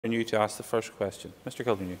You to ask the first question. Mr.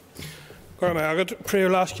 Kildare.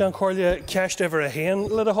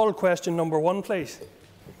 Question number 1, please.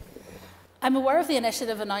 I'm aware of the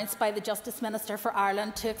initiative announced by the Justice Minister for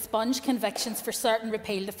Ireland to expunge convictions for certain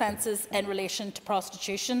repealed offences in relation to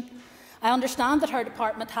prostitution. I understand that her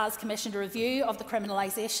department has commissioned a review of the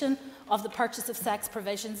criminalisation of the purchase of sex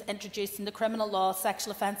provisions introduced in the Criminal Law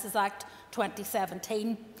Sexual Offences Act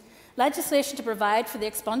 2017. Legislation to provide for the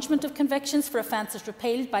expungement of convictions for offences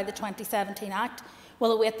repealed by the 2017 Act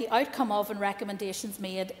will await the outcome of and recommendations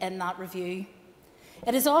made in that review.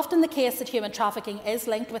 It is often the case that human trafficking is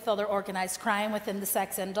linked with other organised crime within the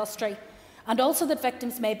sex industry, and also that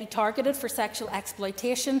victims may be targeted for sexual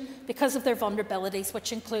exploitation because of their vulnerabilities,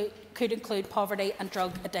 which could include poverty and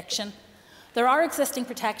drug addiction. There are existing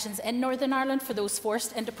protections in Northern Ireland for those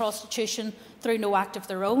forced into prostitution through no act of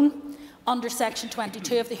their own. Under Section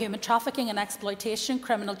 22 of the Human Trafficking and Exploitation,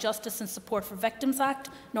 Criminal Justice and Support for Victims Act,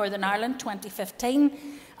 Northern Ireland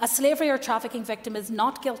 2015, a slavery or trafficking victim is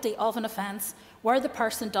not guilty of an offence where the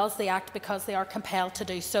person does the act because they are compelled to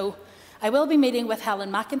do so. I will be meeting with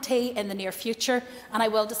Helen McEntee in the near future, and I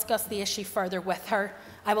will discuss the issue further with her.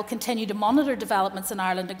 I will continue to monitor developments in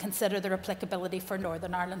Ireland and consider their applicability for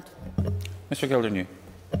Northern Ireland. Mr. Kildare.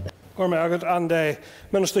 And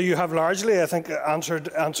Minister, you have largely, I think,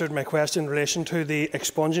 answered my question in relation to the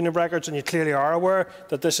expunging of records, and you clearly are aware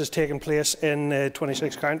that this has taken place in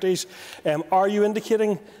 26 counties. Are you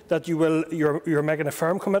indicating that you're making a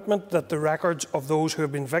firm commitment that the records of those who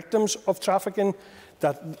have been victims of trafficking,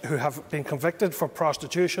 who have been convicted for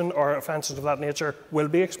prostitution or offences of that nature, will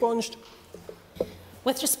be expunged?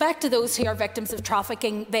 With respect to those who are victims of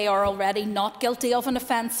trafficking, they are already not guilty of an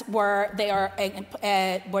offence where they are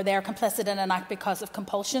complicit in an act because of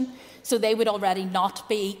compulsion, so they would already not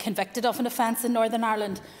be convicted of an offence in Northern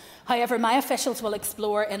Ireland. However, my officials will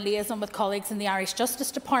explore, in liaison with colleagues in the Irish Justice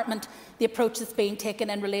Department, the approach that is being taken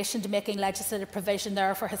in relation to making legislative provision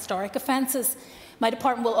there for historic offences. My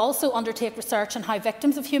department will also undertake research on how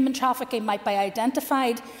victims of human trafficking might be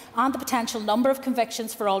identified and the potential number of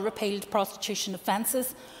convictions for all repealed prostitution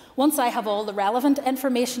offences. Once I have all the relevant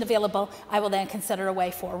information available, I will then consider a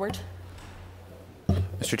way forward.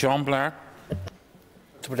 Mr. John Blair.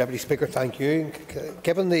 Mr. Deputy Speaker, thank you.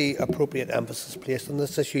 Given the appropriate emphasis placed on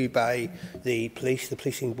this issue by the police, the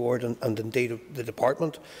policing board and indeed the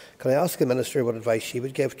department, can I ask the Minister what advice she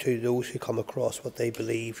would give to those who come across what they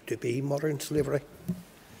believe to be modern slavery?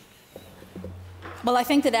 Well, I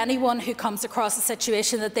think that anyone who comes across a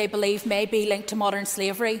situation that they believe may be linked to modern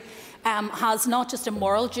slavery has not just a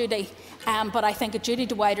moral duty, but I think a duty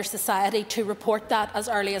to wider society to report that as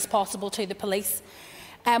early as possible to the police.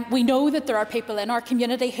 We know that there are people in our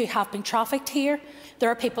community who have been trafficked here. There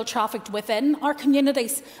are people trafficked within our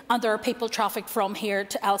communities, and there are people trafficked from here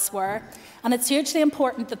to elsewhere. And it's hugely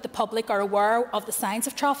important that the public are aware of the signs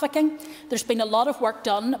of trafficking. There's been a lot of work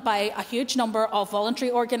done by a huge number of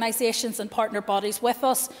voluntary organisations and partner bodies with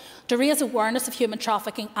us to raise awareness of human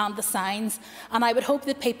trafficking and the signs. And I would hope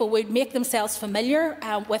that people would make themselves familiar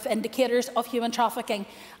with indicators of human trafficking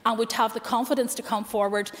and would have the confidence to come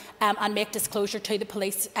forward and make disclosure to the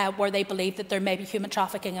police where they believe that there may be human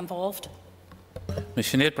trafficking involved. Ms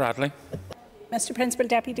Sinead Bradley. Mr Principal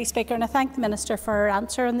Deputy Speaker, and I thank the Minister for her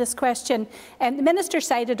answer on this question. The Minister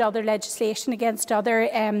cited other legislation against other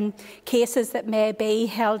cases that may be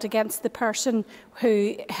held against the person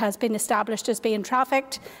who has been established as being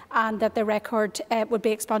trafficked, and that the record would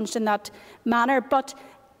be expunged in that manner. But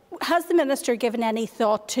has the Minister given any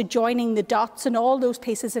thought to joining the dots in all those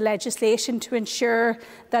pieces of legislation to ensure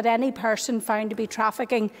that any person found to be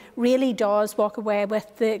trafficking really does walk away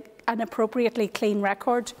with an appropriately clean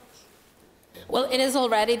record? Well, it is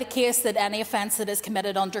already the case that any offence that is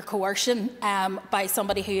committed under coercion by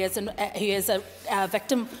somebody who is a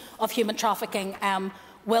victim of human trafficking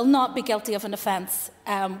will not be guilty of an offence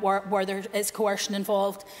where there is coercion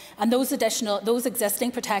involved, and those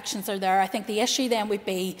existing protections are there. I think the issue then would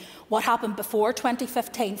be what happened before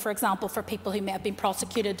 2015, for example, for people who may have been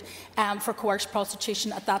prosecuted for coerced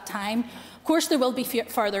prostitution at that time. Of course, there will be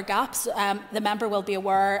further gaps. The member will be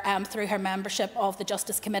aware through her membership of the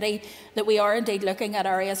Justice Committee that we are indeed looking at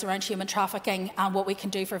areas around human trafficking and what we can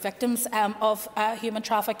do for victims of human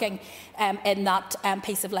trafficking in that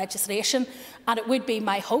piece of legislation. And it would be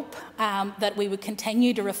my hope that we would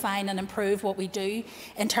continue to refine and improve what we do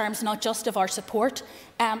in terms not just of our support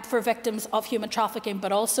for victims of human trafficking,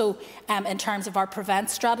 but also in terms of our prevent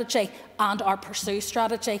strategy and our pursue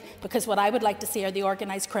strategy, because what I would like to see are the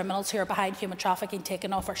organised criminals who are behind human trafficking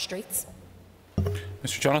taken off our streets.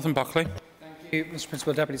 Mr Jonathan Buckley. Thank you, Mr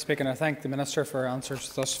Principal Deputy Speaker, and I thank the Minister for her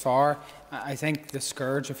answers thus far. I think the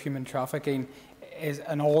scourge of human trafficking is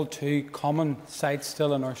an all too common sight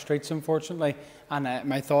still in our streets, unfortunately, and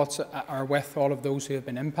my thoughts are with all of those who have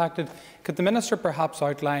been impacted. Could the Minister perhaps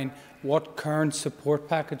outline what current support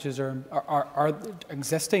packages are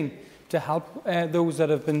existing to help those that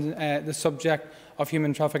have been the subject of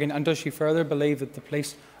human trafficking, and does she further believe that the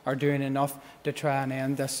police are doing enough to try and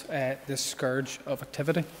end this scourge of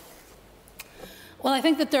activity? Well, I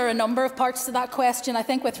think that there are a number of parts to that question. I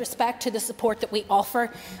think with respect to the support that we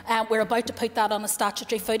offer, we're about to put that on a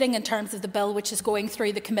statutory footing in terms of the bill which is going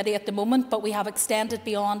through the committee at the moment, but we have extended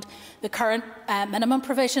beyond the current minimum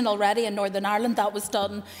provision already in Northern Ireland. That was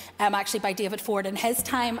done actually by David Ford in his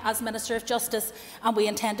time as Minister of Justice, and we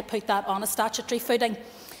intend to put that on a statutory footing.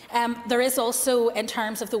 There is also, in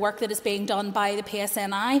terms of the work that is being done by the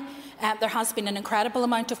PSNI, there has been an incredible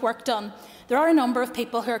amount of work done. There are a number of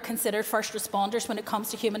people who are considered first responders when it comes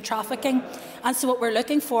to human trafficking, and so what we're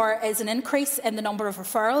looking for is an increase in the number of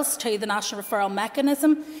referrals to the National Referral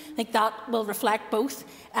Mechanism. I think that will reflect both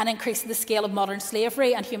an increase in the scale of modern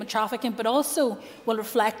slavery and human trafficking, but also will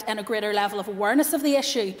reflect in a greater level of awareness of the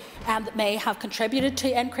issue that may have contributed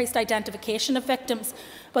to increased identification of victims.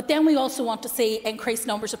 But then we also want to see increased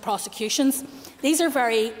numbers of prosecutions. These are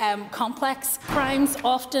very complex crimes.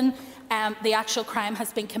 Often the actual crime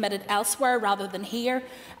has been committed elsewhere rather than here,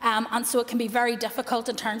 and so it can be very difficult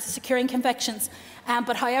in terms of securing convictions.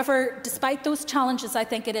 But however, despite those challenges, I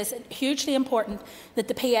think it is hugely important that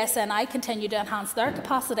the PSNI continue to enhance their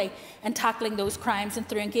capacity in tackling those crimes, and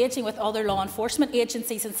through engaging with other law enforcement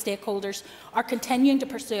agencies and stakeholders are continuing to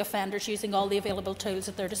pursue offenders using all the available tools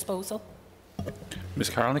at their disposal. Ms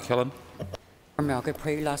Carol Killen.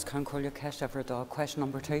 Question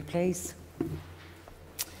number 2, please.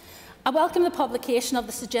 I welcome the publication of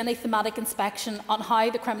the Sejini thematic inspection on how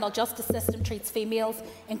the criminal justice system treats females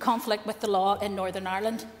in conflict with the law in Northern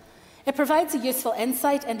Ireland. It provides a useful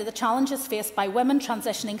insight into the challenges faced by women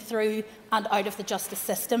transitioning through and out of the justice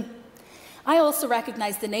system. I also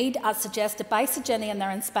recognise the need, as suggested by Sejini in their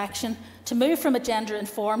inspection, to move from a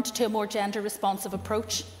gender-informed to a more gender-responsive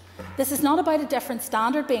approach. This is not about a different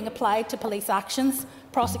standard being applied to police actions,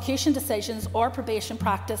 prosecution decisions or probation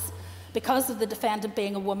practice because of the defendant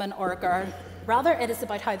being a woman or a girl. Rather, it is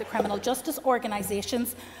about how the criminal justice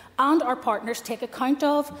organisations and our partners take account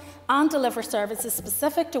of and deliver services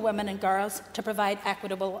specific to women and girls to provide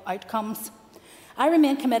equitable outcomes. I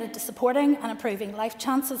remain committed to supporting and improving life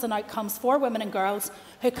chances and outcomes for women and girls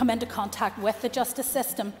who come into contact with the justice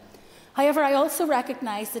system. However, I also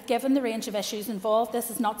recognise that given the range of issues involved,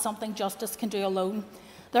 this is not something justice can do alone.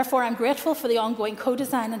 Therefore, I am grateful for the ongoing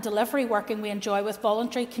co-design and delivery working we enjoy with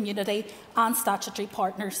voluntary, community and statutory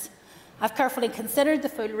partners. I have carefully considered the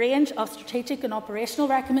full range of strategic and operational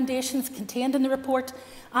recommendations contained in the report,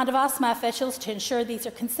 and have asked my officials to ensure these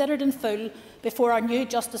are considered in full before our new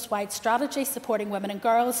justice-wide strategy supporting women and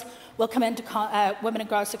girls who come into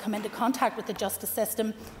contact with the justice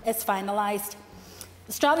system is finalised.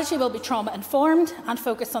 The strategy will be trauma-informed and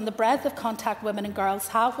focus on the breadth of contact women and girls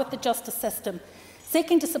have with the justice system,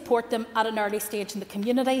 seeking to support them at an early stage in the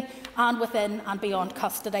community and within and beyond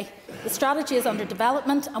custody. The strategy is under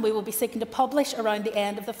development, and we will be seeking to publish around the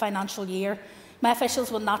end of the financial year. My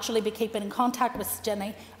officials will naturally be keeping in contact with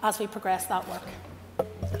Sejini as we progress that work.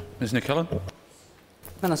 Ms Killen.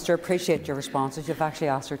 Minister, appreciate your responses. You've actually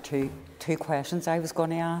answered two questions I was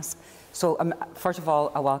going to ask. So, first of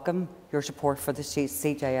all, I welcome your support for the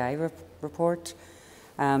CJI report,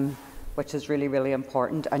 which is really, really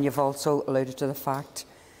important. And you've also alluded to the fact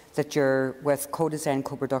that you're, with co-design,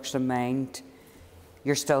 co-production in mind,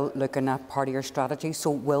 you're still looking at part of your strategy. So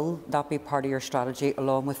will that be part of your strategy,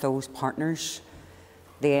 along with those partners,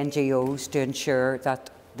 the NGOs, to ensure that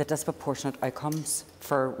the disproportionate outcomes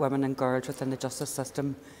for women and girls within the justice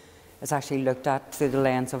system is actually looked at through the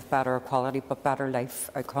lens of better equality, but better life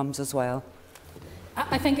outcomes as well?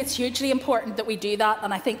 I think it's hugely important that we do that,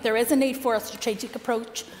 and I think there is a need for a strategic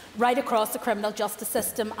approach right across the criminal justice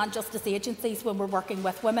system and justice agencies when we're working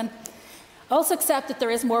with women. I also accept that there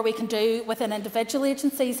is more we can do within individual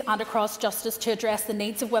agencies and across justice to address the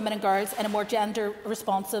needs of women and girls in a more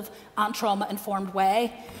gender-responsive and trauma-informed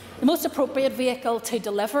way. The most appropriate vehicle to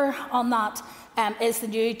deliver on that is the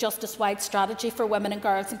new justice-wide strategy for women and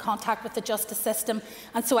girls in contact with the justice system.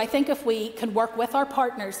 And so I think if we can work with our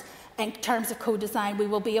partners in terms of co-design, we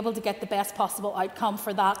will be able to get the best possible outcome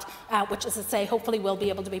for that, which, as I say, hopefully will be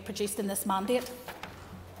able to be produced in this mandate.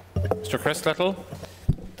 Mr Chris Little.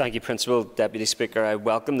 Thank you, Principal Deputy Speaker. I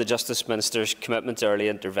welcome the Justice Minister's commitment to early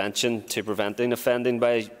intervention to preventing offending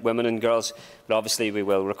by women and girls, but obviously we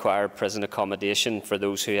will require prison accommodation for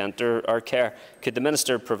those who enter our care. Could the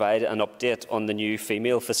Minister provide an update on the new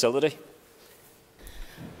female facility?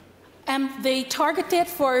 The target date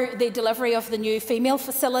for the delivery of the new female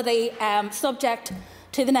facility, subject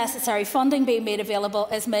to the necessary funding being made available,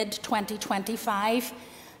 is mid-2025.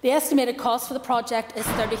 The estimated cost for the project is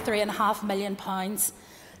 £33.5 million.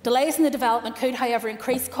 Delays in the development could, however,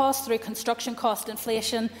 increase costs through construction cost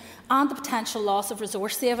inflation and the potential loss of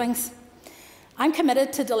resource savings. I'm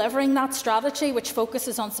committed to delivering that strategy, which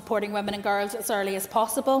focuses on supporting women and girls as early as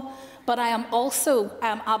possible, but I am also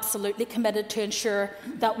absolutely committed to ensure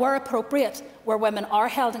that, where appropriate, where women are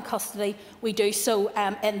held in custody, we do so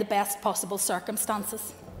in the best possible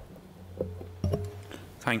circumstances.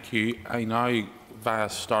 Thank you. I now, via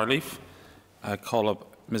Starleaf, call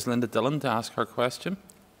up Ms Linda Dillon to ask her question.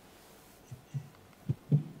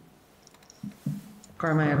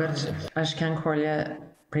 Question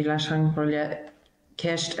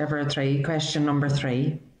number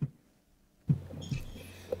 3.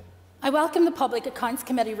 I welcome the Public Accounts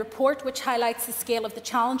Committee report, which highlights the scale of the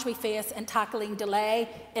challenge we face in tackling delay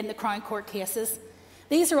in the Crown Court cases.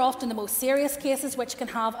 These are often the most serious cases, which can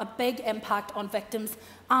have a big impact on victims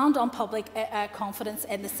and on public confidence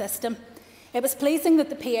in the system. It was pleasing that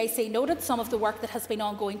the PAC noted some of the work that has been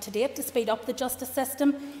ongoing to date to speed up the justice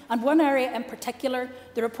system, and one area in particular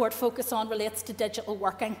the report focused on relates to digital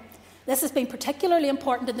working. This has been particularly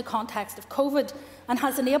important in the context of COVID and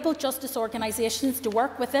has enabled justice organisations to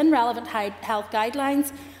work within relevant health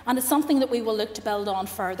guidelines, and is something that we will look to build on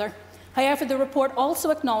further. However, the report also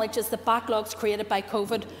acknowledges that backlogs created by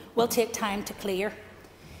COVID will take time to clear.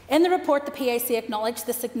 In the report, the PAC acknowledged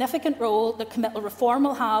the significant role that committal reform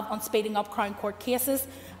will have on speeding up Crown Court cases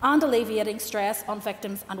and alleviating stress on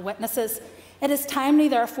victims and witnesses. It is timely,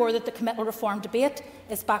 therefore, that the committal reform debate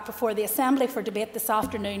is back before the Assembly for debate this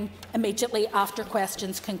afternoon, immediately after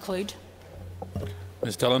questions conclude.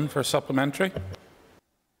 Ms Dillon for supplementary.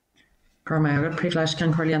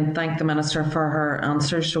 Thank the Minister for her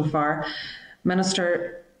answers so far.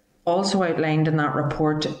 Minister, also outlined in that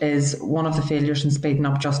report is one of the failures in speeding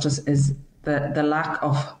up justice is the lack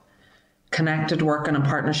of connected working and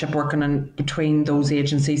partnership working in between those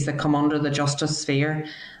agencies that come under the justice sphere,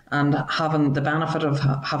 and having the benefit of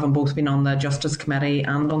having both been on the Justice Committee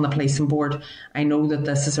and on the Policing Board, I know that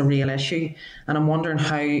this is a real issue, and I'm wondering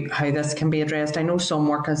how this can be addressed. I know some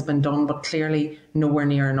work has been done, but clearly nowhere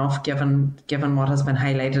near enough given what has been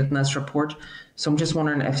highlighted in this report. So I'm just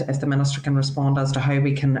wondering if the Minister can respond as to how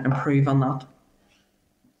we can improve on that.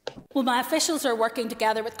 Well, my officials are working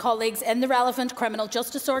together with colleagues in the relevant criminal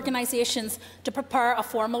justice organisations to prepare a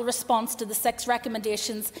formal response to the 6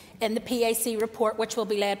 recommendations in the PAC report, which will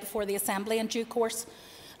be laid before the Assembly in due course.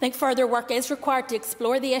 I think further work is required to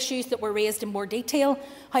explore the issues that were raised in more detail.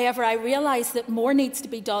 However, I realise that more needs to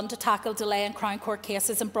be done to tackle delay in Crown Court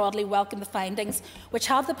cases, and broadly welcome the findings, which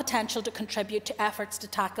have the potential to contribute to efforts to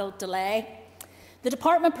tackle delay. The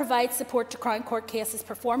Department provides support to Crown Court cases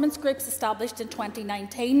performance groups established in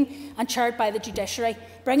 2019 and chaired by the Judiciary,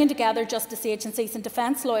 bringing together justice agencies and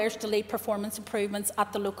defence lawyers to lead performance improvements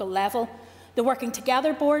at the local level. The Working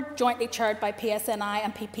Together Board, jointly chaired by PSNI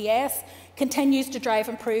and PPS, continues to drive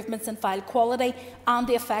improvements in file quality and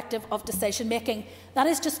the effective of decision making. That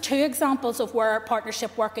is just 2 examples of where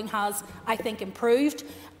partnership working has, I think, improved,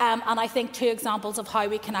 and I think 2 examples of how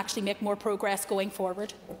we can actually make more progress going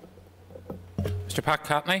forward. Mr Pat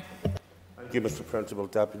Catney. Thank you, Mr Principal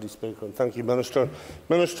Deputy Speaker, and thank you, Minister.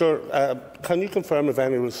 Minister, can you confirm if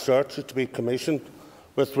any research is to be commissioned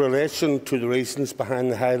with relation to the reasons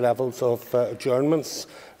behind the high levels of adjournments,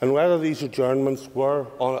 and whether these adjournments were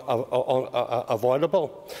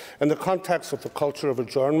avoidable? In the context of the culture of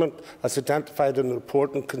adjournment as identified in the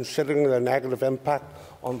report, and considering their negative impact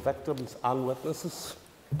on victims and witnesses?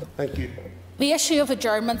 Thank you. The issue of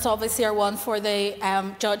adjournments obviously are one for the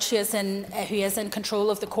judge who is in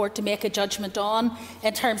control of the court to make a judgment on,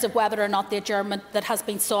 in terms of whether or not the adjournment that has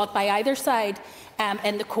been sought by either side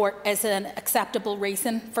in the court is an acceptable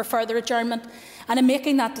reason for further adjournment. And in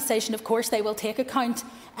making that decision, of course, they will take account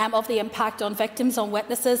of the impact on victims, on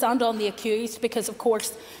witnesses and on the accused, because, of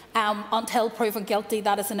course, until proven guilty,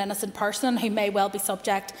 that is an innocent person who may well be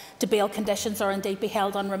subject to bail conditions or indeed be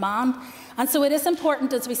held on remand. And so it is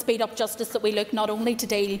important, as we speed up justice, that we look not only to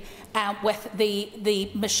deal with the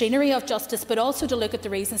machinery of justice, but also to look at the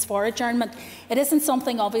reasons for adjournment. It isn't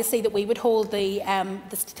something, obviously, that we would hold the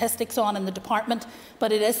statistics on in the department,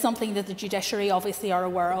 but it is something that the judiciary obviously are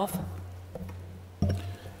aware of.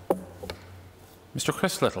 Mr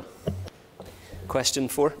Chris Little. Question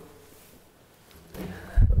 4.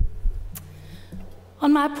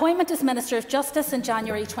 On my appointment as Minister of Justice in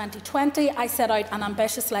January 2020, I set out an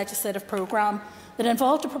ambitious legislative programme that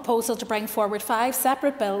involved a proposal to bring forward 5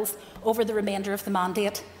 separate bills over the remainder of the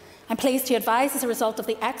mandate. I'm pleased to advise, as a result of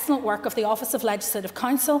the excellent work of the Office of Legislative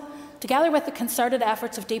Counsel, together with the concerted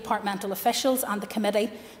efforts of departmental officials and the committee,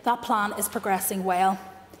 that plan is progressing well.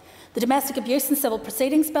 The Domestic Abuse and Civil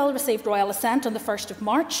Proceedings Bill received royal assent on the 1st of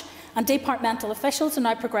March, and departmental officials are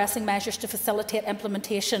now progressing measures to facilitate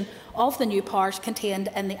implementation of the new powers contained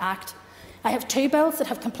in the Act. I have 2 bills that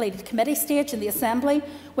have completed committee stage in the Assembly,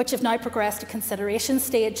 which have now progressed to consideration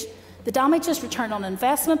stage. The Damages Return on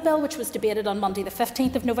Investment Bill, which was debated on Monday the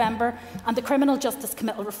 15th of November, and the Criminal Justice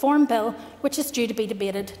Committal Reform Bill, which is due to be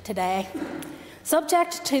debated today.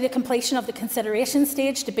 Subject to the completion of the consideration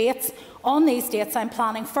stage debates on these dates, I am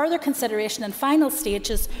planning further consideration and final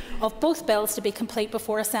stages of both bills to be complete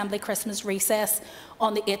before Assembly Christmas recess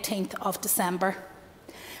on the 18th of December.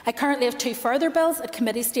 I currently have 2 further bills at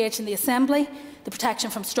committee stage in the Assembly: the Protection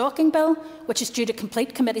from Stalking Bill, which is due to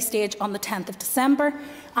complete committee stage on the 10th of December,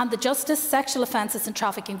 and the Justice, Sexual Offences and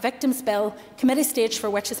Trafficking Victims Bill, committee stage for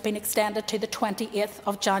which has been extended to the 28th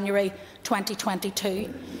of January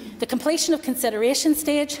 2022. The completion of consideration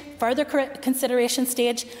stage, further consideration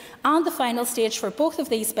stage and the final stage for both of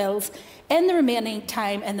these bills in the remaining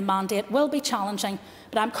time in the mandate will be challenging,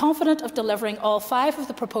 but I am confident of delivering all 5 of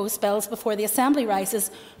the proposed bills before the Assembly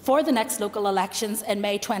rises for the next local elections in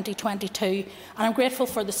May 2022, and I am grateful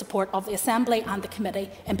for the support of the Assembly and the committee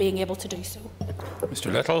in being able to do so.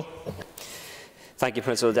 Mr Little. Thank you,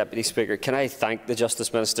 Principal Deputy Speaker. Can I thank the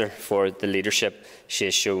Justice Minister for the leadership she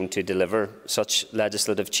has shown to deliver such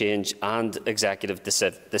legislative change and executive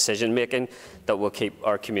decision-making that will keep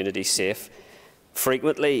our communities safe,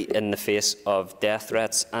 frequently in the face of death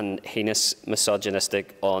threats and heinous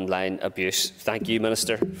misogynistic online abuse. Thank you,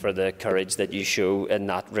 Minister, for the courage that you show in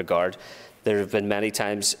that regard. There have been many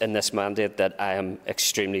times in this mandate that I am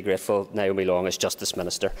extremely grateful Naomi Long as Justice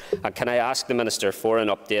Minister. And can I ask the Minister for an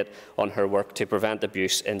update on her work to prevent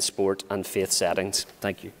abuse in sport and faith settings?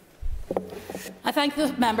 Thank you. I thank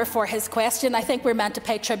the member for his question. I think we're meant to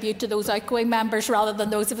pay tribute to those outgoing members rather than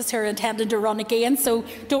those of us who are intending to run again, so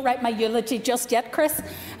don't write my eulogy just yet, Chris.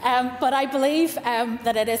 But I believe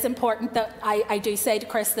that it is important that I do say to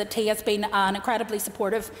Chris that he has been an incredibly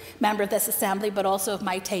supportive member of this Assembly, but also of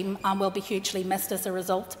my team, and will be hugely missed as a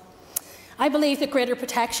result. I believe that greater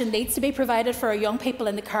protection needs to be provided for our young people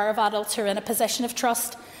in the care of adults who are in a position of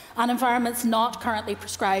trust and environments not currently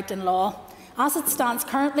prescribed in law. As it stands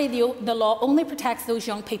currently, the law only protects those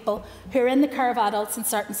young people who are in the care of adults in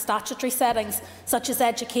certain statutory settings, such as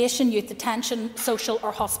education, youth detention, social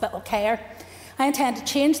or hospital care. I intend to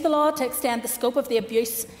change the law to extend the scope of the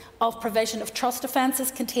abuse of provision of trust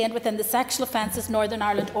offences contained within the Sexual Offences Northern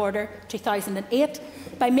Ireland Order 2008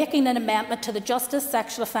 by making an amendment to the Justice,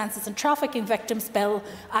 Sexual Offences and Trafficking Victims Bill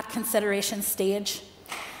at consideration stage.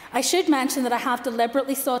 I should mention that I have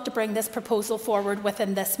deliberately sought to bring this proposal forward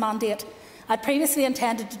within this mandate. I had previously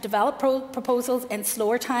intended to develop proposals in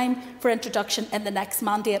slower time for introduction in the next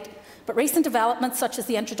mandate, but recent developments such as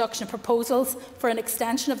the introduction of proposals for an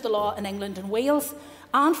extension of the law in England and Wales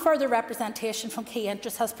and further representation from key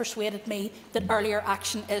interests has persuaded me that earlier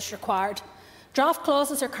action is required. Draft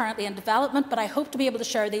clauses are currently in development, but I hope to be able to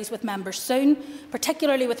share these with members soon,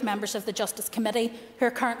 particularly with members of the Justice Committee who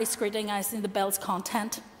are currently scrutinising the bill's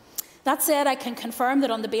content. That said, I can confirm that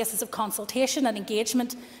on the basis of consultation and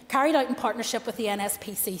engagement carried out in partnership with the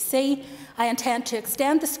NSPCC, I intend to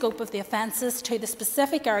extend the scope of the offences to the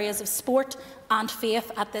specific areas of sport and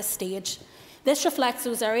faith at this stage. This reflects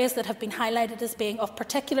those areas that have been highlighted as being of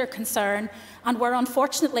particular concern and where,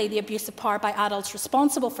 unfortunately, the abuse of power by adults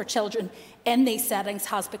responsible for children in these settings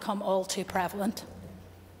has become all too prevalent.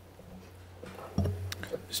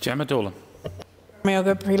 Ms Gemma Dolan.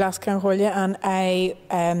 And I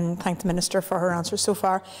thank the Minister for her answers so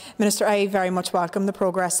far. Minister, I very much welcome the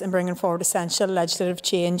progress in bringing forward essential legislative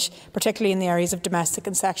change, particularly in the areas of domestic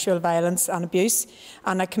and sexual violence and abuse,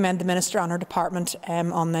 and I commend the Minister and her department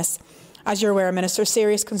on this. As you're aware, Minister,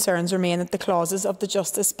 serious concerns remain that the clauses of the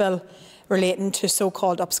Justice Bill relating to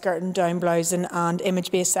so-called upskirting, down-blousing and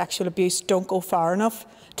image-based sexual abuse don't go far enough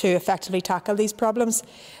to effectively tackle these problems.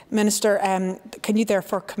 Minister, can you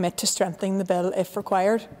therefore commit to strengthening the bill if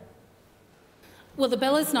required? Well, the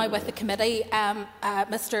bill is now with the committee,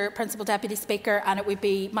 Mr Principal Deputy Speaker, and it would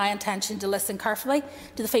be my intention to listen carefully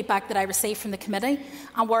to the feedback that I received from the committee,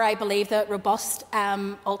 and where I believe that robust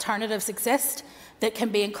alternatives exist that can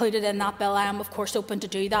be included in that bill, I am of course open to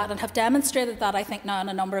do that, and have demonstrated that, I think, now on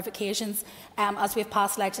a number of occasions as we have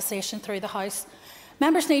passed legislation through the House.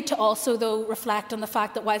 Members need to also, though, reflect on the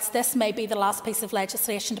fact that whilst this may be the last piece of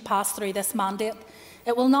legislation to pass through this mandate,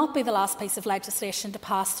 it will not be the last piece of legislation to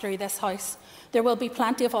pass through this House. there will be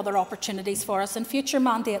plenty of other opportunities for us in future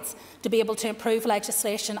mandates to be able to improve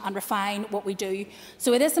legislation and refine what we do.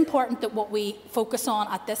 So it is important that what we focus on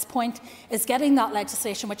at this point is getting that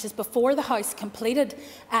legislation which is before the House completed,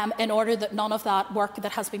 in order that none of that work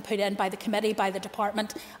that has been put in by the committee, by the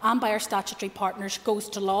department and by our statutory partners goes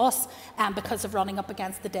to loss because of running up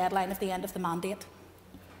against the deadline of the end of the mandate.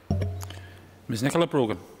 Ms Nicola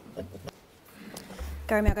Brogan.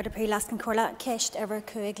 Question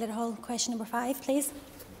number 5, please.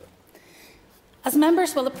 As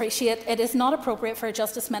members will appreciate, it is not appropriate for a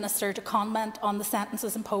Justice Minister to comment on the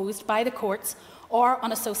sentences imposed by the courts or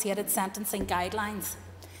on associated sentencing guidelines.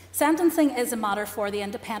 Sentencing is a matter for the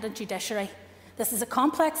independent judiciary. This is a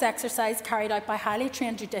complex exercise carried out by highly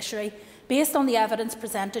trained judiciary based on the evidence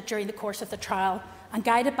presented during the course of the trial and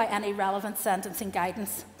guided by any relevant sentencing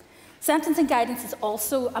guidance. Sentencing guidance is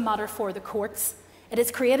also a matter for the courts. It is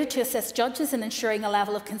created to assist judges in ensuring a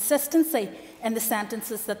level of consistency in the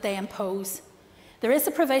sentences that they impose. There is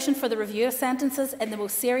a provision for the review of sentences in the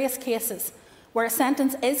most serious cases. Where a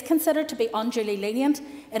sentence is considered to be unduly lenient,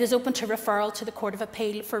 it is open to referral to the Court of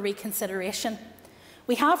Appeal for reconsideration.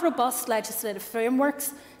 We have robust legislative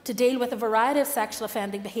frameworks to deal with a variety of sexual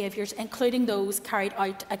offending behaviours, including those carried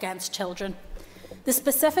out against children. The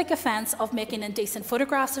specific offence of making indecent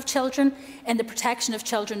photographs of children in the Protection of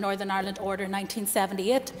Children Northern Ireland Order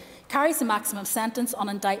 1978 carries a maximum sentence on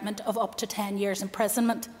indictment of up to 10 years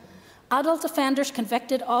imprisonment. Adult offenders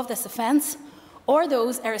convicted of this offence, or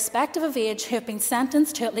those irrespective of age who have been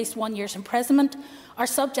sentenced to at least 1 year's imprisonment, are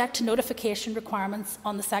subject to notification requirements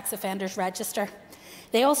on the Sex Offenders Register.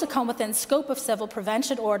 They also come within scope of civil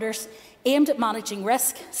prevention orders aimed at managing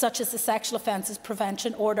risk, such as the Sexual Offences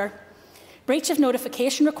Prevention Order. Breach of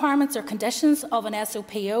notification requirements or conditions of an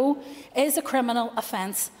SOPO is a criminal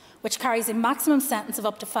offence which carries a maximum sentence of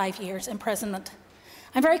up to 5 years imprisonment.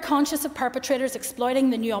 I'm very conscious of perpetrators exploiting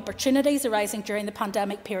the new opportunities arising during the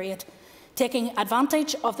pandemic period, taking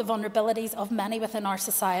advantage of the vulnerabilities of many within our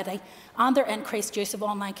society and their increased use of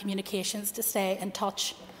online communications to stay in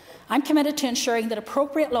touch. I'm committed to ensuring that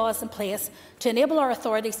appropriate law is in place to enable our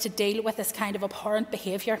authorities to deal with this kind of abhorrent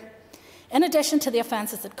behaviour. In addition to the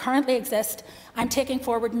offences that currently exist, I am taking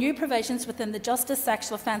forward new provisions within the Justice,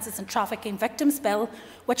 Sexual Offences and Trafficking Victims Bill,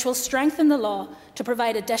 which will strengthen the law to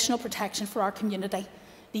provide additional protection for our community.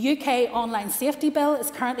 The UK Online Safety Bill is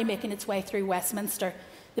currently making its way through Westminster.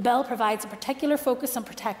 The bill provides a particular focus on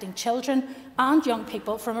protecting children and young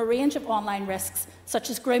people from a range of online risks, such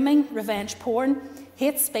as grooming, revenge porn,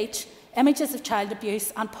 hate speech, images of child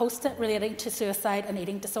abuse and posts relating to suicide and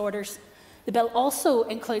eating disorders. The bill also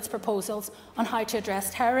includes proposals on how to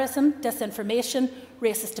address terrorism, disinformation,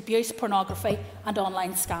 racist abuse, pornography and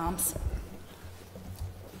online scams.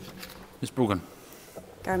 Ms Brogan.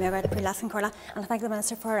 And I thank the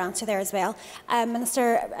Minister for her answer there as well.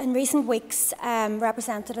 Minister, in recent weeks,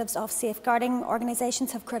 representatives of safeguarding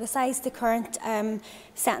organisations have criticised the current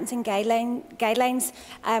sentencing guidelines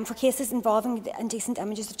for cases involving indecent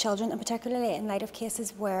images of children, and particularly in light of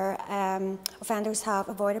cases where offenders have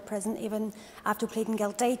avoided prison even after pleading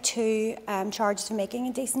guilty to charges for making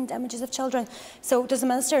indecent images of children. So does the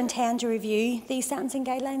Minister intend to review these sentencing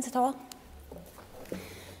guidelines at all?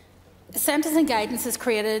 Sentencing guidance is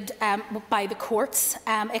created by the courts.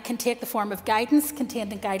 It can take the form of guidance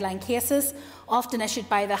contained in guideline cases, often issued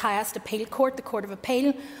by the highest appeal court, the Court of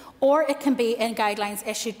Appeal, or it can be in guidelines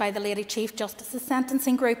issued by the Lady Chief Justice's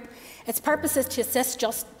sentencing group. Its purpose is to assist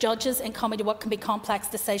judges in coming to what can be complex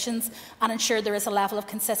decisions and ensure there is a level of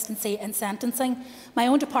consistency in sentencing. My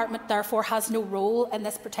own department, therefore, has no role in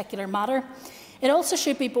this particular matter. It also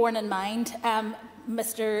should be borne in mind,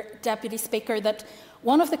 Mr Deputy Speaker, that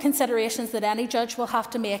one of the considerations that any judge will have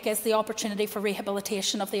to make is the opportunity for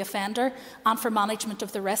rehabilitation of the offender and for management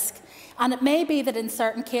of the risk. And it may be that in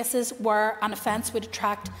certain cases where an offence would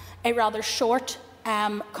attract a rather short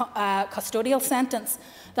custodial sentence,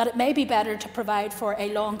 that it may be better to provide for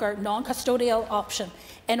a longer non-custodial option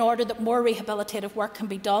in order that more rehabilitative work can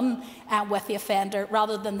be done with the offender,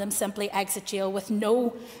 rather than them simply exit jail with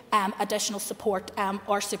no additional support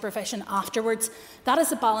or supervision afterwards. That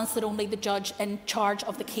is a balance that only the judge in charge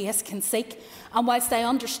of the case can seek. And whilst I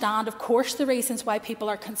understand, of course, the reasons why people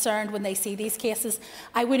are concerned when they see these cases,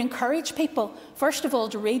 I would encourage people, first of all,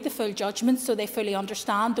 to read the full judgment so they fully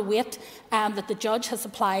understand the weight that the judge has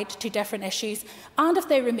applied to different issues, and if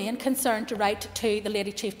they remain concerned, to write to the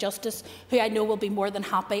Lady Chief Justice, who I know will be more than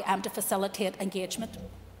happy to facilitate engagement.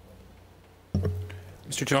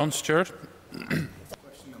 Mr John Stewart.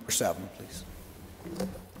 Question number 7, please.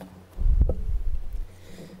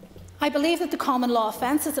 I believe that the common law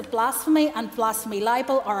offences of blasphemy and blasphemy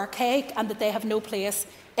libel are archaic and that they have no place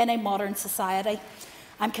in a modern society.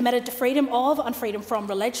 I am committed to freedom of and freedom from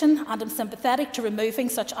religion, and am sympathetic to removing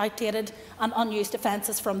such outdated and unused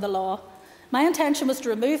offences from the law. My intention was to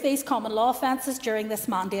remove these common law offences during this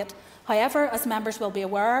mandate. However, as members will be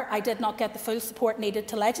aware, I did not get the full support needed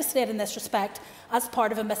to legislate in this respect as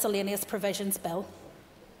part of a miscellaneous provisions bill.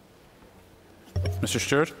 Mr.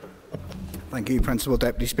 Stewart. Thank you, Principal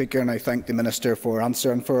Deputy Speaker, and I thank the Minister for her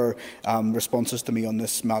answer and for responses to me on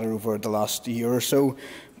this matter over the last year or so.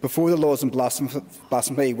 Before the laws on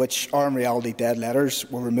blasphemy, which are in reality dead letters,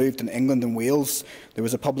 were removed in England and Wales, there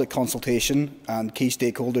was a public consultation and key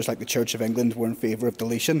stakeholders like the Church of England were in favour of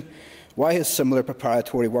deletion. Why has similar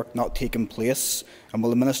preparatory work not taken place, and will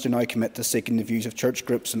the Minister now commit to seeking the views of church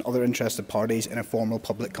groups and other interested parties in a formal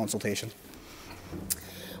public consultation?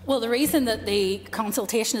 Well, the reason that the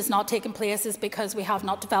consultation has not taken place is because we have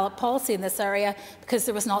not developed policy in this area, because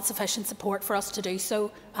there was not sufficient support for us to do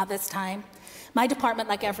so at this time. My department,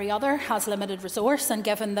 like every other, has limited resource, and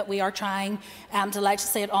given that we are trying to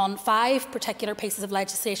legislate on 5 particular pieces of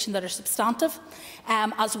legislation that are substantive,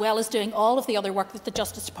 as well as doing all of the other work that the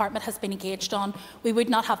Justice Department has been engaged on, we would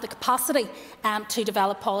not have the capacity to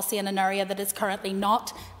develop policy in an area that is currently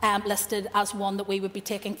not listed as one that we would be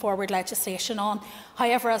taking forward legislation on.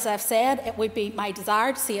 However, as I've said, it would be my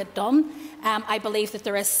desire to see it done. I believe that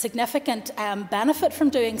there is significant benefit from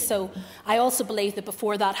doing so. I also believe that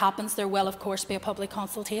before that happens, there will, of course, be a public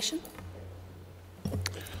consultation.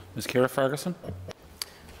 Ms. Ciara Ferguson.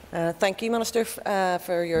 Thank you, Minister,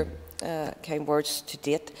 for your kind words to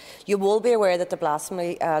date. You will be aware that the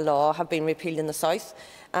blasphemy law have been repealed in the South,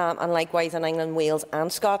 and likewise in England, Wales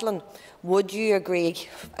and Scotland. Would you agree,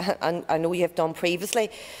 and I know you have done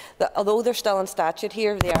previously, that although they're still in statute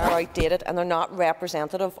here, they are outdated and they're not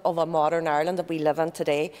representative of a modern Ireland that we live in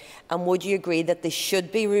today? And would you agree that they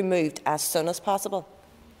should be removed as soon as possible?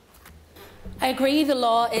 I agree the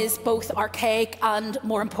law is both archaic and,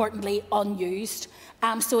 more importantly, unused.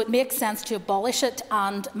 So it makes sense to abolish it,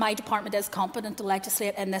 and my department is competent to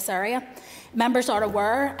legislate in this area. Members are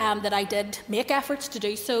aware that I did make efforts to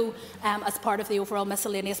do so as part of the overall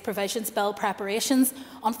miscellaneous provisions bill preparations.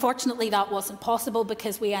 Unfortunately, that wasn't possible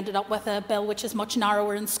because we ended up with a bill which is much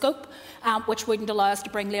narrower in scope, which wouldn't allow us to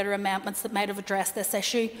bring later amendments that might have addressed this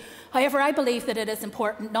issue. However, I believe that it is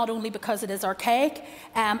important not only because it is archaic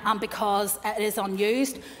and because it is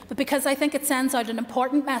unused, but because I think it sends out an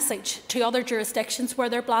important message to other jurisdictions where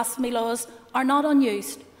their blasphemy laws are not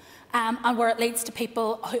unused, and where it leads to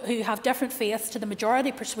people who have different faiths to the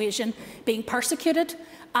majority persuasion being persecuted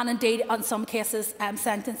and indeed, in some cases,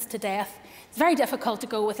 sentenced to death. It's very difficult to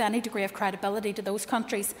go with any degree of credibility to those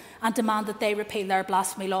countries and demand that they repeal their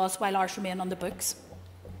blasphemy laws while ours remain on the books.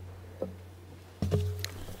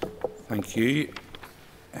 Thank you.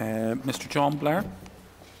 Mr. John Blair.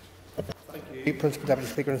 Thank you, Principal Deputy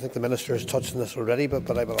Speaker. I think the Minister has touched on this already,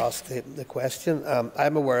 but I will ask the question. I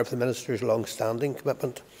am aware of the Minister's long-standing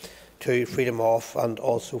commitment to freedom of and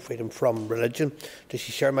also freedom from religion. Does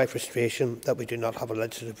she share my frustration that we do not have a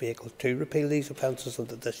legislative vehicle to repeal these offences and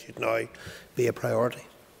that this should now be a priority?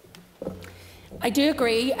 I do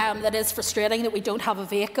agree that it is frustrating that we don't have a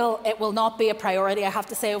vehicle. It will not be a priority, I have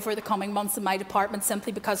to say, over the coming months in my department,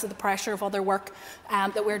 simply because of the pressure of other work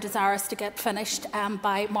that we're desirous to get finished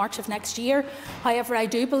by March of next year. However, I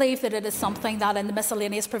do believe that it is something that in the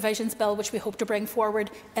miscellaneous provisions bill, which we hope to bring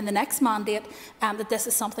forward in the next mandate, that this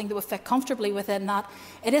is something that would fit comfortably within that.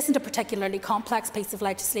 It isn't a particularly complex piece of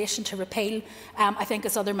legislation to repeal. I think,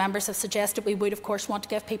 as other members have suggested, we would of course want to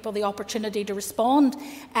give people the opportunity to respond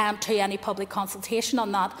to any public consultation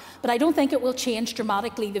on that, but I don't think it will change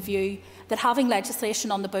dramatically the view that having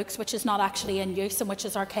legislation on the books which is not actually in use and which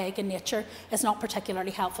is archaic in nature is not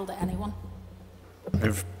particularly helpful to anyone. We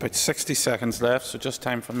have about 60 seconds left, so just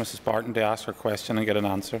time for Mrs Barton to ask her question and get an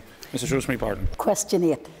answer. Mrs Rosemary Barton. Question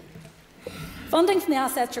 8. Funding from the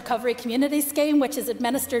Assets Recovery Community Scheme, which is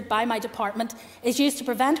administered by my department, is used to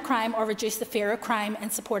prevent crime or reduce the fear of crime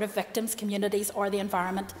in support of victims, communities or the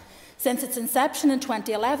environment. Since its inception in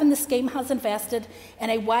 2011, the scheme has invested in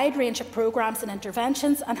a wide range of programmes and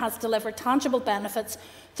interventions and has delivered tangible benefits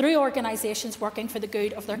through organisations working for the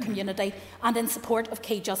good of their community and in support of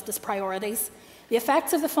key justice priorities. The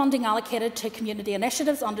effects of the funding allocated to community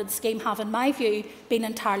initiatives under the scheme have, in my view, been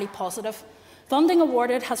entirely positive. Funding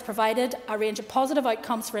awarded has provided a range of positive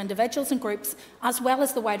outcomes for individuals and groups, as well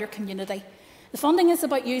as the wider community. The funding is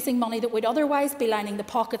about using money that would otherwise be lining the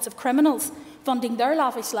pockets of criminals funding their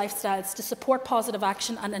lavish lifestyles to support positive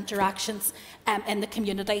action and interactions in the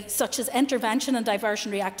community, such as intervention and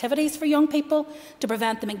diversionary activities for young people to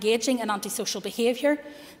prevent them engaging in antisocial behaviour,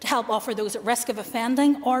 to help offer those at risk of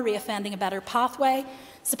offending or reoffending a better pathway,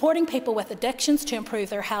 supporting people with addictions to improve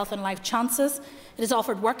their health and life chances. It has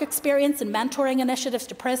offered work experience and mentoring initiatives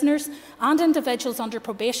to prisoners and individuals under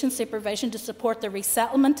probation supervision to support their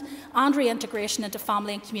resettlement and reintegration into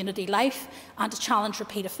family and community life and to challenge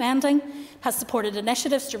repeat offending. It has supported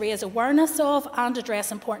initiatives to raise awareness of and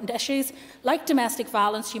address important issues like domestic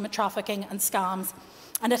violence, human trafficking and scams.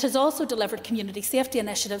 And it has also delivered community safety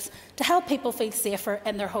initiatives to help people feel safer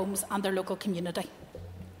in their homes and their local community.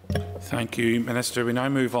 Thank you, Minister. We now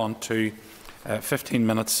move on to 15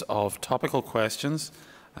 minutes of topical questions.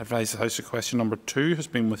 I advise the House that question number 2 has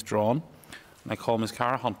been withdrawn. And I call Ms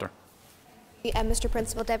Cara Hunter. Mr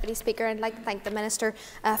Principal Deputy Speaker, I'd like to thank the Minister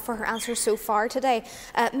for her answers so far today.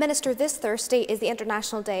 Minister, this Thursday is the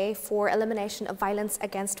International Day for Elimination of Violence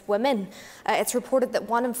Against Women. It's reported that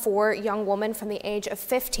 1 in 4 young women from the age of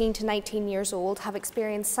 15 to 19 years old have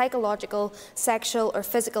experienced psychological, sexual or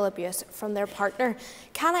physical abuse from their partner.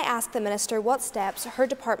 Can I ask the Minister what steps her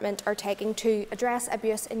department are taking to address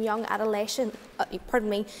abuse in young adolescent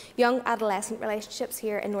relationships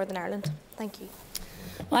here in Northern Ireland? Thank you.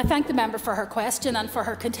 Well, I thank the member for her question and for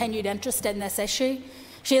her continued interest in this issue.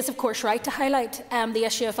 She is, of course, right to highlight the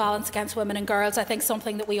issue of violence against women and girls. I think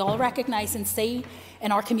something that we all recognise and see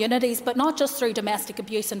in our communities, but not just through domestic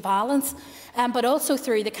abuse and violence, but also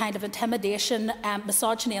through the kind of intimidation,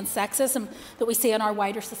 misogyny and sexism that we see in our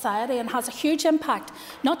wider society, and has a huge impact,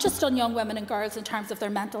 not just on young women and girls in terms of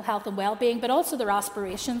their mental health and well-being, but also their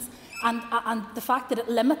aspirations and the fact that it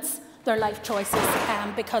limits their life choices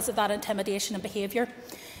because of that intimidation and behaviour.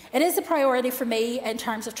 It is a priority for me in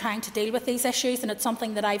terms of trying to deal with these issues, and it's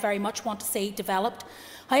something that I very much want to see developed.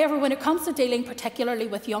 However, when it comes to dealing particularly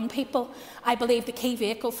with young people, I believe the key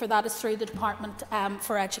vehicle for that is through the Department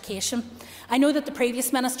for Education. I know that the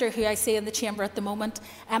previous Minister, who I see in the chamber at the moment,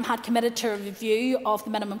 had committed to a review of the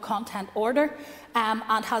minimum content order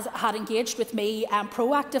and had engaged with me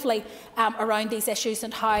proactively around these issues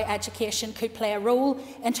and how education could play a role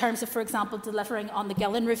in terms of, for example, delivering on the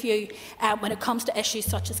Gillen review when it comes to issues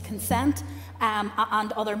such as consent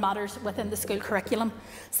and other matters within the school curriculum.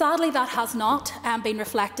 Sadly, that has not been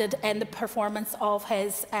reflected in the performance of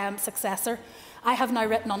his successor. I have now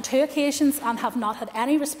written on 2 occasions and have not had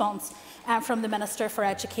any response from the Minister for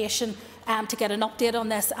Education to get an update on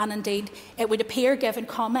this, and indeed it would appear, given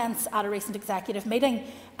comments at a recent executive meeting,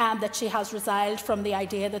 that she has resigned from the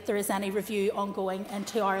idea that there is any review ongoing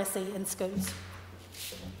into RSE in schools.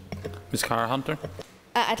 Ms Cara Hunter.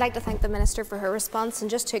 I'd like to thank the Minister for her response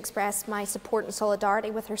and just to express my support and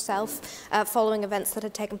solidarity with herself following events that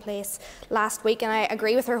had taken place last week. And I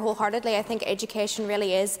agree with her wholeheartedly. I think education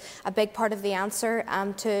really is a big part of the answer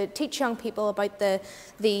to teach young people about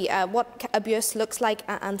what abuse looks like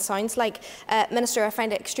and sounds like. Minister, I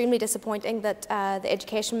find it extremely disappointing that the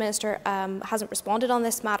Education Minister hasn't responded on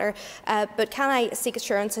this matter. But can I seek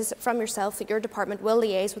assurances from yourself that your department will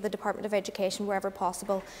liaise with the Department of Education wherever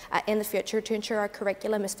possible in the future to ensure our curriculum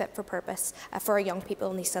is fit for purpose for our young people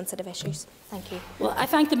on these sensitive issues? Thank you. Well, I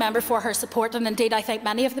thank the member for her support, and indeed I thank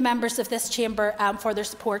many of the members of this chamber for their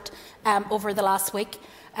support over the last week.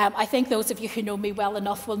 I think those of you who know me well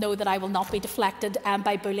enough will know that I will not be deflected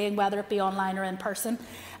by bullying, whether it be online or in person.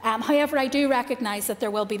 However, I do recognise that there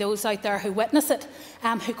will be those out there who witness it,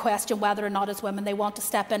 who question whether or not as women they want to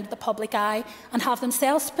step into the public eye and have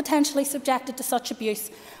themselves potentially subjected to such abuse.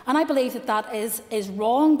 And I believe that that is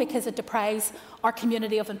wrong, because it deprives our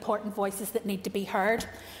community of important voices that need to be heard.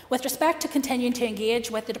 With respect to continuing to engage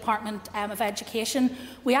with the Department of Education,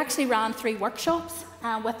 we actually ran 3 workshops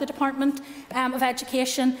with the Department of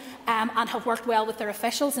Education and have worked well with their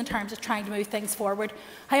officials in terms of trying to move things forward.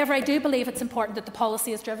 However, I do believe it's important that the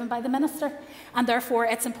policy is driven by the Minister, and therefore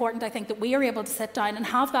it's important, I think, that we are able to sit down and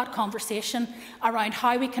have that conversation around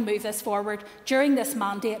how we can move this forward during this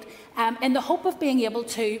mandate, in the hope of being able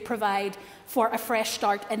to provide for a fresh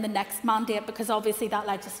start in the next mandate, because obviously that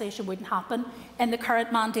legislation wouldn't happen in the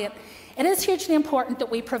current mandate. It is hugely important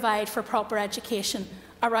that we provide for proper education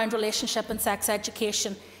around relationship and sex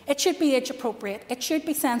education. It should be age appropriate, it should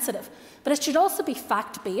be sensitive, but it should also be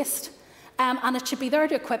fact based, and it should be there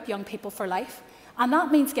to equip young people for life. And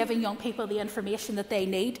that means giving young people the information that they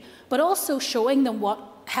need, but also showing them what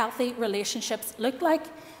healthy relationships look like.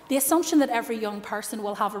 The assumption that every young person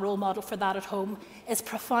will have a role model for that at home is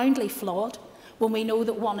profoundly flawed. when we know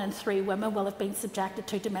that 1 in 3 women will have been subjected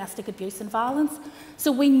to domestic abuse and violence.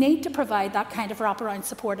 So we need to provide that kind of wraparound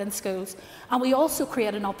support in schools, and we also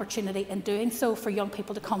create an opportunity in doing so for young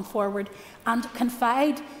people to come forward and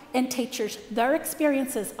confide in teachers their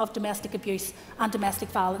experiences of domestic abuse and domestic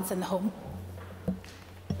violence in the home.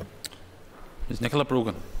 Ms Nicola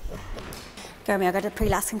Brogan. Can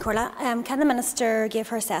the Minister give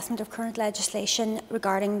her assessment of current legislation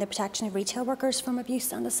regarding the protection of retail workers from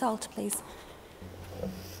abuse and assault, please?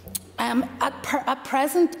 At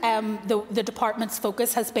present, the Department's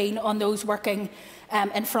focus has been on those working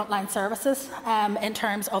in frontline services, in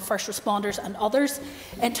terms of first responders and others,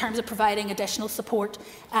 in terms of providing additional support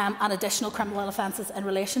and additional criminal offences in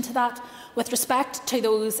relation to that. With respect to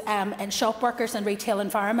those in shop workers and retail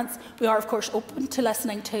environments, we are of course open to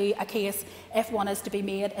listening to a case if one is to be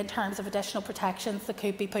made in terms of additional protections that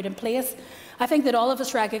could be put in place. I think that all of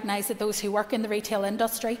us recognise that those who work in the retail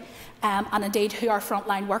industry and indeed who are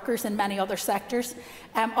frontline workers in many other sectors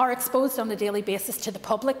are exposed on a daily basis to the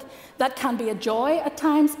public. That can be a joy at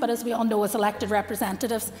times, but as we all know as elected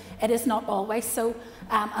representatives, it is not always so.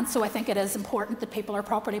 And so I think it is important that people are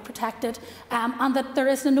properly protected and that there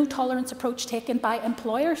is a no-tolerance approach taken by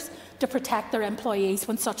employers to protect their employees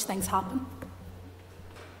when such things happen.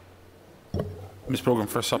 Ms Brogan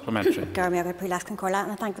for a supplementary. And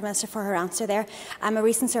I thank the Minister for her answer there. A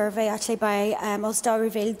recent survey actually by Ulster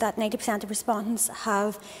revealed that 90% of respondents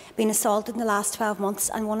have been assaulted in the last 12 months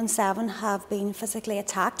and 1 in 7 have been physically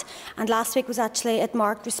attacked. And last week was actually, it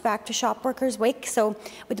marked Respect to Shop Workers Week. So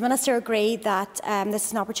would the Minister agree that this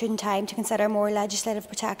is an opportune time to consider more legislative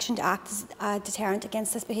protection to act as a deterrent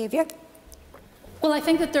against this behaviour? Well, I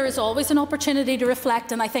think that there is always an opportunity to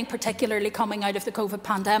reflect, and I think particularly coming out of the COVID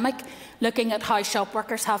pandemic, looking at how shop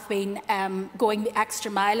workers have been going the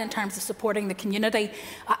extra mile in terms of supporting the community,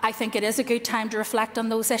 I think it is a good time to reflect on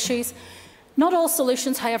those issues. Not all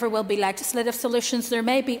solutions, however, will be legislative solutions. There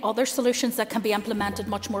may be other solutions that can be implemented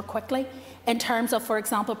much more quickly in terms of, for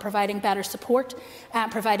example, providing better support,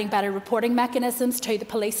 providing better reporting mechanisms to the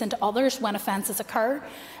police and to others when offences occur.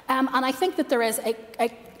 And I think that there is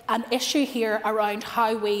an issue here around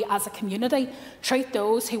how we as a community treat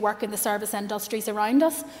those who work in the service industries around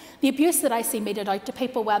us. The abuse that I see meted out to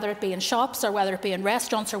people, whether it be in shops or whether it be in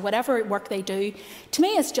restaurants or whatever work they do, to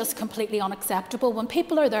me is just completely unacceptable. When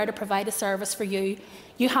people are there to provide a service for you,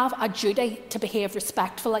 you have a duty to behave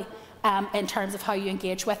respectfully in terms of how you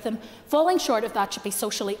engage with them. Falling short of that should be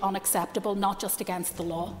socially unacceptable, not just against the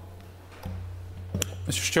law.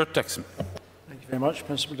 Mr Stuart Dixon. Thank you very much,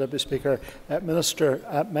 Principal Deputy Speaker. Minister,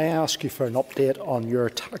 may I ask you for an update on your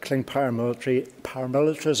Tackling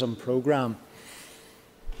Paramilitarism programme?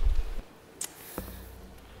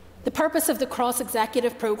 The purpose of the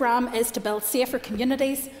cross-executive programme is to build safer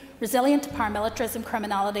communities, resilient to paramilitarism,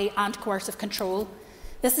 criminality and coercive control.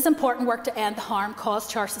 This is important work to end the harm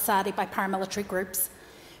caused to our society by paramilitary groups.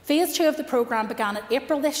 Phase 2 of the programme began in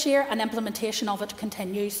April this year and implementation of it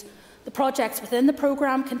continues. The projects within the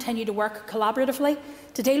programme continue to work collaboratively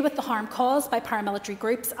to deal with the harm caused by paramilitary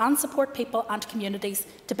groups and support people and communities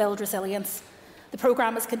to build resilience. The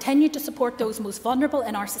programme has continued to support those most vulnerable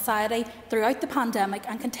in our society throughout the pandemic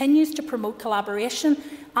and continues to promote collaboration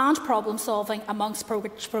and problem solving amongst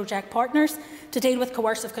project partners to deal with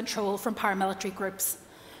coercive control from paramilitary groups.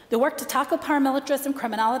 The work to tackle paramilitarism,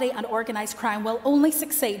 criminality and organised crime will only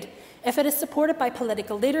succeed if it is supported by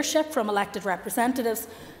political leadership from elected representatives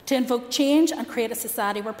to invoke change and create a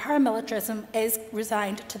society where paramilitarism is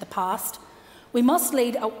resigned to the past. We must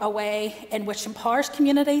lead a way in which empowers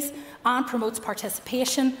communities and promotes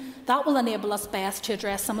participation. That will enable us best to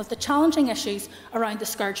address some of the challenging issues around the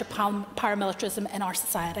scourge of paramilitarism in our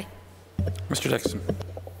society. Mr Dixon.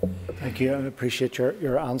 Thank you, and I appreciate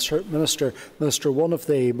your answer. Minister, one of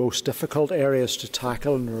the most difficult areas to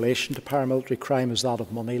tackle in relation to paramilitary crime is that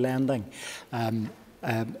of money lending. And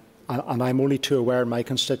I'm only too aware in my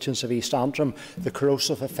constituency of East Antrim the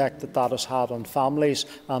corrosive effect that has had on families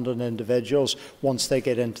and on individuals once they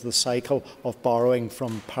get into the cycle of borrowing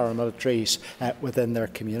from paramilitaries within their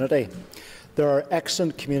community. There are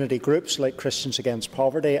excellent community groups like Christians Against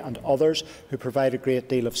Poverty and others who provide a great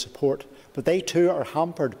deal of support. But they too are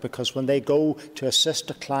hampered because when they go to assist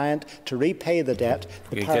a client to repay the debt,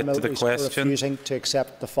 the paramilitaries are refusing to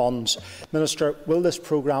accept the funds. Minister, will this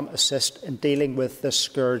programme assist in dealing with this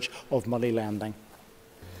scourge of money lending?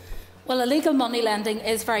 Well, illegal money lending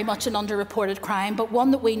is very much an underreported crime, but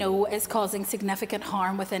one that we know is causing significant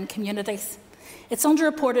harm within communities. It's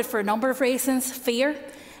underreported for a number of reasons: fear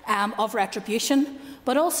of retribution,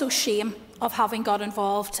 but also shame of having got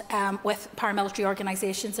involved with paramilitary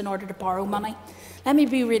organisations in order to borrow money. Let me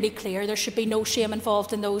be really clear, there should be no shame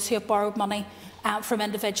involved in those who have borrowed money from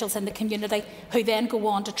individuals in the community who then go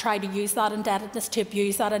on to try to use that indebtedness to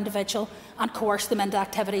abuse that individual and coerce them into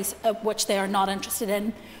activities which they are not interested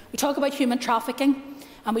in. We talk about human trafficking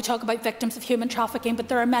and we talk about victims of human trafficking, but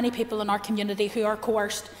there are many people in our community who are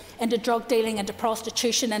coerced into drug dealing, into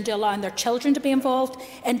prostitution, into allowing their children to be involved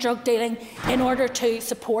in drug dealing in order to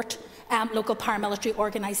support local paramilitary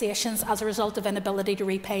organisations as a result of inability to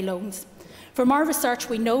repay loans. From our research,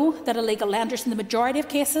 we know that illegal lenders in the majority of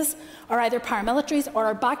cases are either paramilitaries or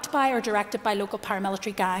are backed by or directed by local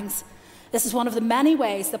paramilitary gangs. This is one of the many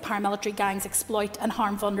ways that paramilitary gangs exploit and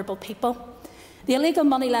harm vulnerable people. The illegal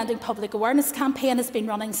money lending public awareness campaign has been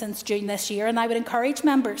running since June this year, and I would encourage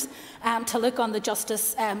members to look on the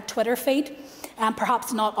Justice Twitter feed,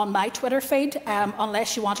 perhaps not on my Twitter feed,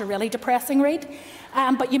 unless you want a really depressing read.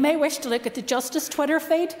 But you may wish to look at the Justice Twitter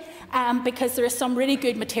feed because there is some really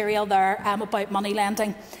good material there about money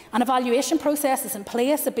lending. An evaluation process is in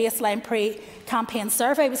place. A baseline pre-campaign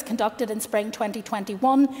survey was conducted in spring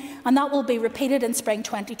 2021, and that will be repeated in spring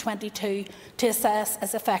 2022 to assess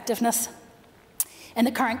its effectiveness. In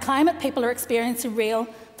the current climate, people are experiencing real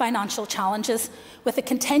financial challenges, with the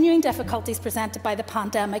continuing difficulties presented by the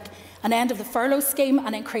pandemic, an end of the furlough scheme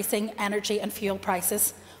and increasing energy and fuel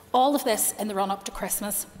prices. All of this in the run-up to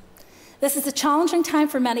Christmas. This is a challenging time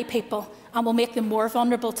for many people and will make them more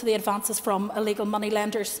vulnerable to the advances from illegal money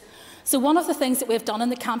lenders. So one of the things that we've done in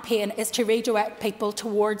the campaign is to redirect people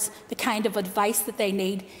towards the kind of advice that they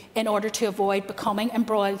need in order to avoid becoming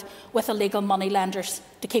embroiled with illegal money lenders.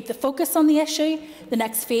 To keep the focus on the issue, the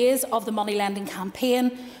next phase of the money lending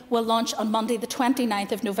campaign will launch on Monday the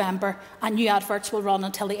 29th of November, and new adverts will run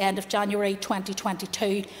until the end of January 2022.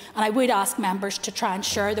 And I would ask members to try and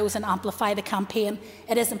share those and amplify the campaign.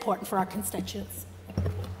 It is important for our constituents.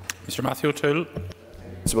 Mr Matthew O'Toole.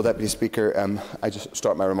 Well, Deputy Speaker, I just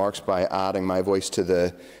start my remarks by adding my voice to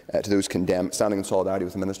those standing in solidarity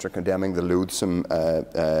with the Minister condemning the loathsome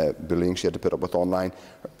bullying she had to put up with online.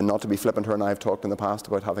 Not to be flippant, her and I have talked in the past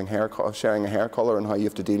about sharing a hair colour and how you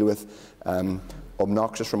have to deal with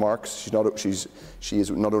obnoxious remarks. She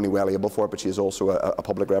is not only well able for it, but she is also a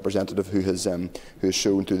public representative who has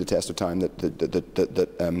shown through the test of time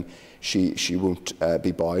that she won't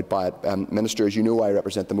be bowed by it. Minister, as you know, I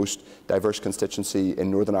represent the most diverse constituency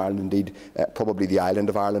in Northern Ireland, indeed probably the island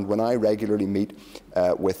of Ireland. When I regularly meet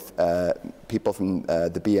with people from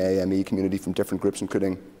the BAME community from different groups,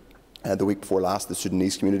 including the week before last, the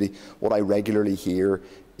Sudanese community, what I regularly hear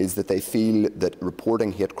is that they feel that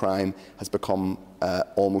reporting hate crime has become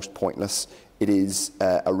almost pointless. It is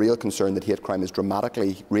a real concern that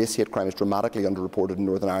race hate crime is dramatically underreported in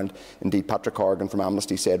Northern Ireland. Indeed, Patrick Corrigan from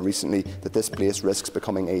Amnesty said recently that this place risks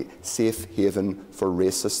becoming a safe haven for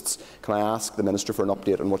racists. Can I ask the Minister for an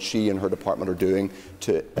update on what she and her department are doing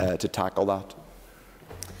to tackle that?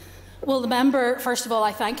 Well, the member, first of all,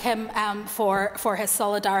 I thank him for his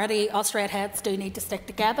solidarity. Us redheads do need to stick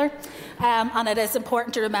together, and it is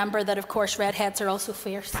important to remember that, of course, redheads are also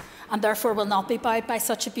fierce and therefore will not be bowed by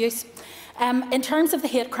such abuse. In terms of the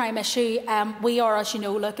hate crime issue, we are, as you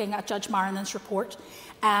know, looking at Judge Marinen's report.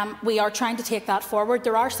 We are trying to take that forward.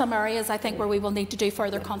 There are some areas, I think, where we will need to do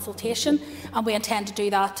further consultation, and we intend to do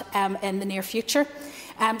that in the near future.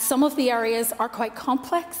 Some of the areas are quite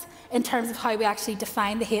complex in terms of how we actually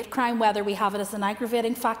define the hate crime, whether we have it as an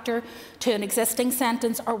aggravating factor to an existing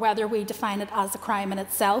sentence or whether we define it as a crime in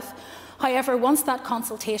itself. However, once that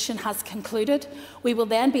consultation has concluded, we will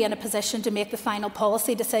then be in a position to make the final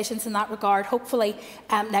policy decisions in that regard, hopefully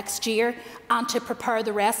next year, and to prepare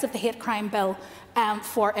the rest of the hate crime bill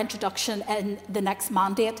for introduction in the next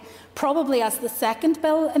mandate, probably as the second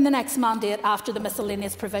bill in the next mandate after the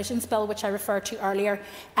miscellaneous provisions bill, which I referred to earlier,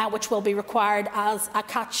 which will be required as a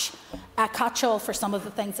catch-all for some of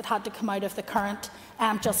the things that had to come out of the current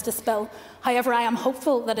Justice Bill. However, I am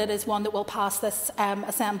hopeful that it is one that will pass this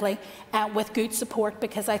Assembly with good support,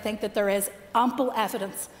 because I think that there is ample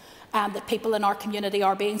evidence that people in our community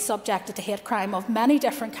are being subjected to hate crime of many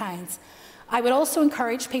different kinds. I would also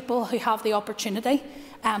encourage people who have the opportunity,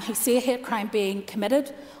 who see a hate crime being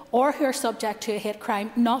committed or who are subject to a hate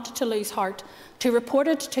crime, not to lose heart, to report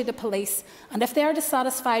it to the police, and if they are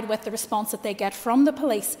dissatisfied with the response that they get from the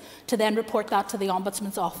police, to then report that to the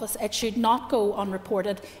Ombudsman's office. It should not go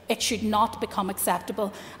unreported, it should not become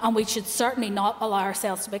acceptable, and we should certainly not allow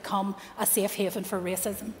ourselves to become a safe haven for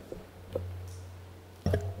racism.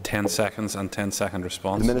 10 seconds and 10-second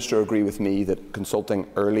response. The Minister agree with me that consulting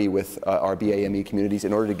early with our BAME communities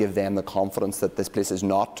in order to give them the confidence that this place is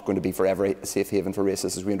not going to be forever a safe haven for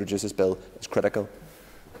racists as we introduce this bill is critical?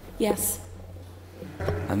 Yes,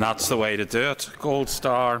 And that's the way to do it. Gold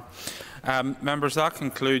star. Members, that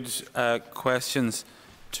concludes questions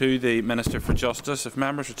to the Minister for Justice. If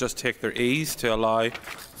members would just take their ease to allow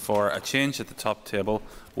for a change at the top table,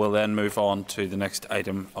 we'll then move on to the next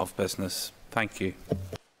item of business. Thank you.